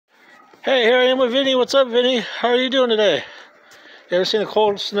Hey, here I am with Vinny. What's up, Vinny? How are you doing today? You ever seen a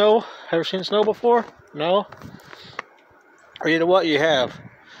cold snow? Ever seen snow before? No? Or you know what? You have.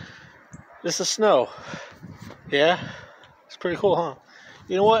 This is snow. Yeah? It's pretty cool, huh?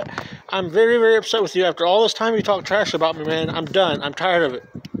 You know what? I'm very, very upset with you. After all this time you talk trash about me, man, I'm done. I'm tired of it.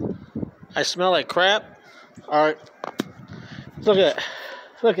 I smell like crap. Alright. Look at that.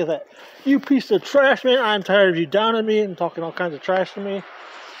 Look at that. You piece of trash, man. I'm tired of you downing me and talking all kinds of trash to me.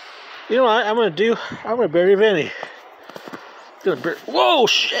 You know what I'm going to do? I'm going to bury Vinny. Whoa,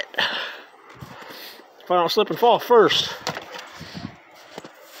 shit! If I don't slip and fall first.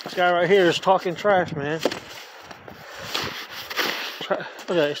 This guy right here is talking trash, man. Look at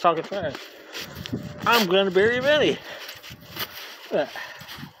that, he's talking trash. I'm going to bury Vinny. Look at that.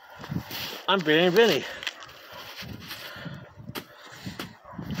 I'm burying Vinny.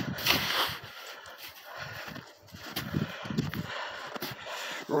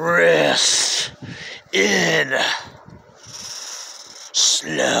 Rest in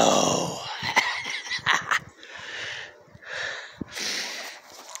snow.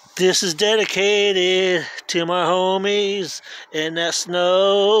 This is dedicated to my homies in that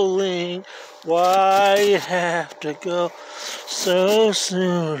snow link. Why you have to go so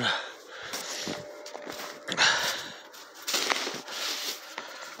soon?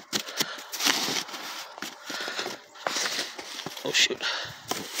 Oh shoot.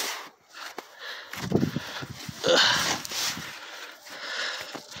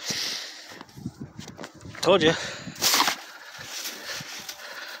 Told you.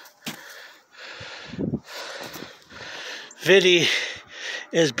 Vinny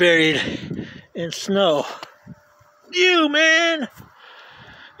is buried in snow. You, man!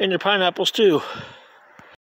 And your pineapples too.